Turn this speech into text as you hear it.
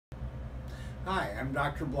Hi, I'm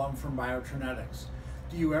Dr. Blum from Biotrinetix.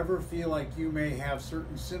 Do you ever feel like you may have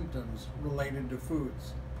certain symptoms related to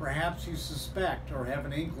foods? Perhaps you suspect or have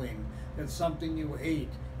an inkling that something you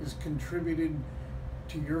ate is contributing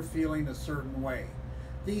to your feeling a certain way.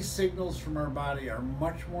 These signals from our body are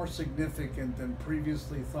much more significant than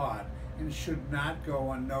previously thought and should not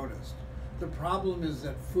go unnoticed. The problem is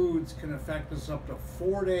that foods can affect us up to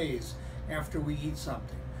 4 days after we eat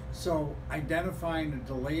something. So identifying a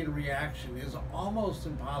delayed reaction is almost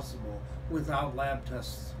impossible without lab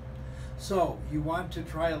tests. So you want to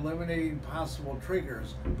try eliminating possible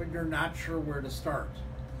triggers, but you're not sure where to start.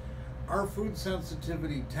 Our food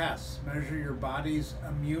sensitivity tests measure your body's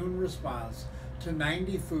immune response to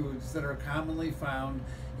 90 foods that are commonly found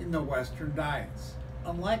in the Western diets.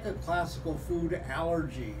 Unlike a classical food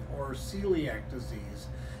allergy or celiac disease,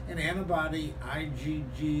 an antibody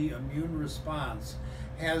IgG immune response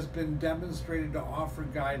has been demonstrated to offer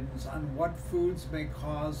guidance on what foods may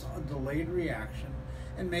cause a delayed reaction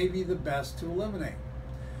and may be the best to eliminate.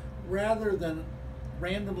 Rather than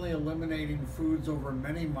randomly eliminating foods over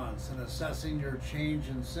many months and assessing your change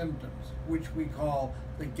in symptoms, which we call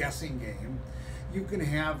the guessing game, you can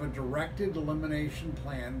have a directed elimination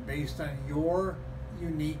plan based on your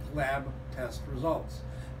unique lab test results.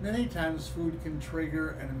 Many times food can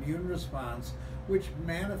trigger an immune response which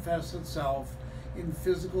manifests itself in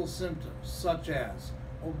physical symptoms such as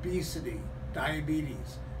obesity,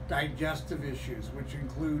 diabetes, digestive issues which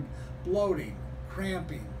include bloating,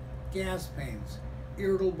 cramping, gas pains,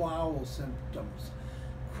 irritable bowel symptoms,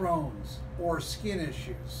 Crohn's, or skin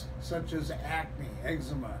issues such as acne,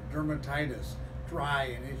 eczema, dermatitis,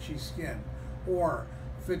 dry and itchy skin, or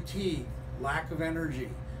fatigue, lack of energy,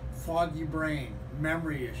 foggy brain,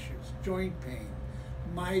 memory issues, joint pain,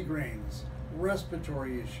 migraines,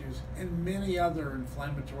 respiratory issues, and many other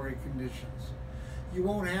inflammatory conditions. You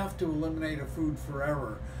won't have to eliminate a food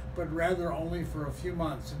forever, but rather only for a few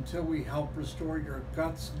months until we help restore your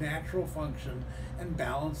gut's natural function and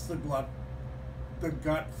balance the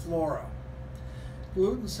gut flora.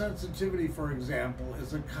 Gluten sensitivity, for example,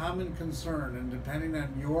 is a common concern, and depending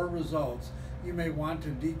on your results, you may want to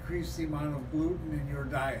decrease the amount of gluten in your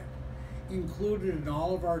diet. Included in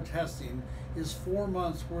all of our testing is 4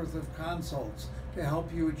 months worth of consults to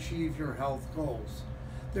help you achieve your health goals.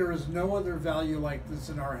 There is no other value like this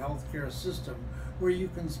in our healthcare system, where you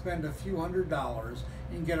can spend a few $100s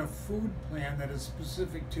and get a food plan that is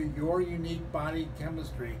specific to your unique body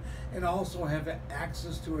chemistry and also have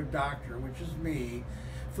access to a doctor, which is me,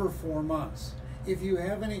 for 4 months. If you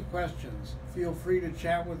have any questions, feel free to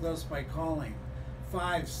chat with us by calling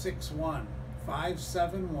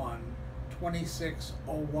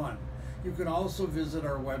 561-571-2601. You can also visit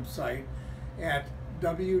our website at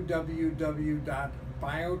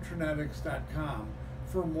www.biotrinetix.com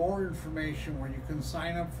for more information, where you can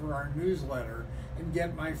sign up for our newsletter and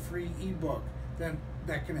get my free ebook that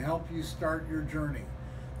can help you start your journey.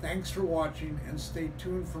 Thanks for watching, and stay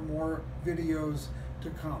tuned for more videos to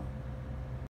come.